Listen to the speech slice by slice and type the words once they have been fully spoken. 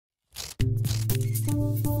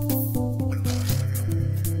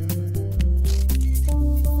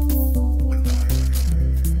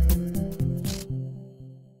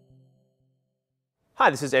Hi,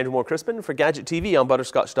 this is Andrew Moore-Crispin for Gadget TV on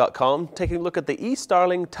Butterscotch.com, taking a look at the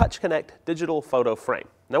eStarling TouchConnect digital photo frame.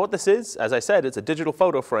 Now what this is, as I said, it's a digital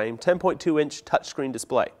photo frame, 10.2-inch touchscreen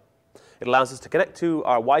display. It allows us to connect to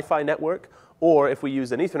our Wi-Fi network, or if we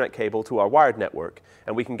use an Ethernet cable, to our wired network,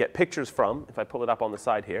 and we can get pictures from, if I pull it up on the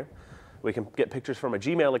side here, we can get pictures from a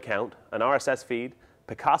Gmail account, an RSS feed,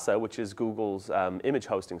 Picasa, which is Google's image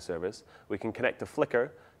hosting service. We can connect to Flickr,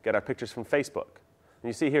 get our pictures from Facebook. And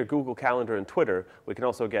you see here Google Calendar and Twitter. We can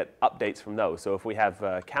also get updates from those. So if we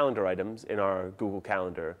have calendar items in our Google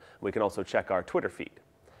Calendar, we can also check our Twitter feed.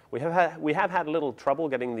 We have had a little trouble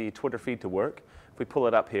getting the Twitter feed to work. If we pull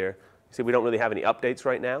it up here, you see we don't really have any updates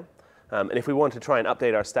right now. And if we want to try and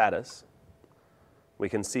update our status, we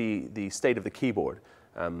can see the state of the keyboard.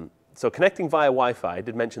 So connecting via Wi-Fi, I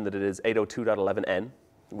did mention that it is 802.11n,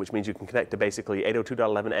 which means you can connect to basically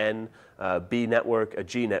 802.11n, B network, a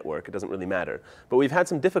G network. It doesn't really matter. But we've had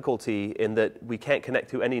some difficulty in that we can't connect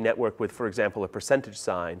to any network with, for example, a percentage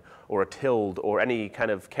sign or a tilde or any kind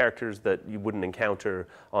of characters that you wouldn't encounter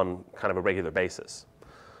on kind of a regular basis.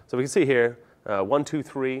 So we can see here 1, 2,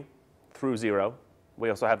 3 through 0. We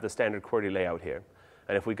also have the standard QWERTY layout here.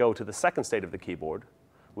 And if we go to the second state of the keyboard,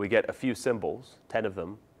 we get a few symbols, 10 of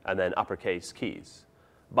them, and then uppercase keys.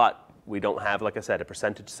 But we don't have, like I said, a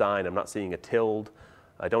percentage sign. I'm not seeing a tilde.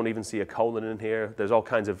 I don't even see a colon in here. There's all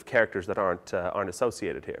kinds of characters that aren't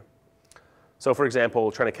associated here. So for example,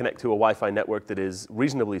 trying to connect to a Wi-Fi network that is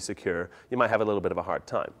reasonably secure, you might have a little bit of a hard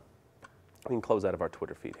time. We can close out of our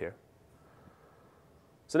Twitter feed here.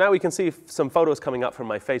 So now we can see some photos coming up from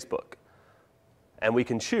my Facebook. And we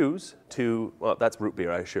can choose to, well, that's root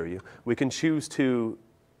beer, I assure you. We can choose to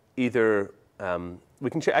either, we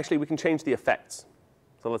can change the effects.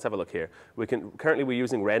 So let's have a look here. Currently we're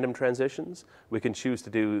using random transitions. We can choose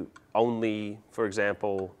to do only, for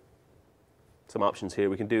example, some options here.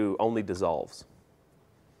 We can do only dissolves.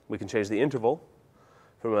 We can change the interval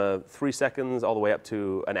from 3 seconds all the way up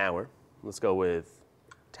to an hour. Let's go with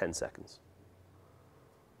 10 seconds.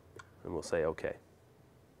 And we'll say OK.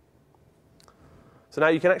 So now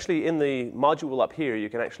you can actually, in the module up here, you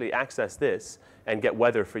can actually access this and get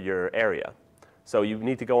weather for your area. So you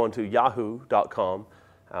need to go onto yahoo.com,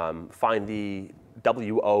 find the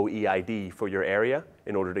WOEID for your area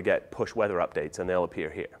in order to get push weather updates, and they'll appear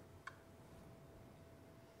here.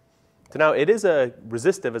 So now it is a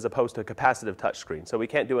resistive as opposed to a capacitive touchscreen, so we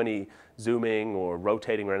can't do any zooming or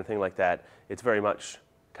rotating or anything like that. It's very much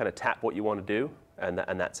kind of tap what you want to do, and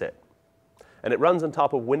that's it. And it runs on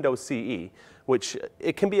top of Windows CE, which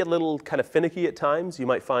it can be a little kind of finicky at times. You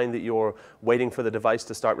might find that you're waiting for the device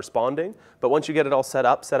to start responding. But once you get it all set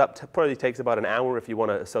up probably takes about an hour if you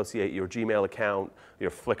want to associate your Gmail account,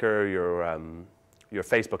 your Flickr, your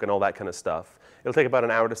Facebook, and all that kind of stuff. It'll take about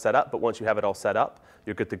an hour to set up, but once you have it all set up,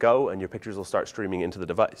 you're good to go, and your pictures will start streaming into the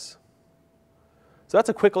device. So that's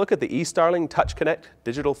a quick look at the eStarling TouchConnect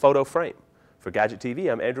digital photo frame. For Gadget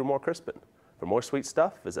TV, I'm Andrew Moore-Crispin. For more sweet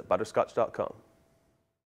stuff, visit Butterscotch.com.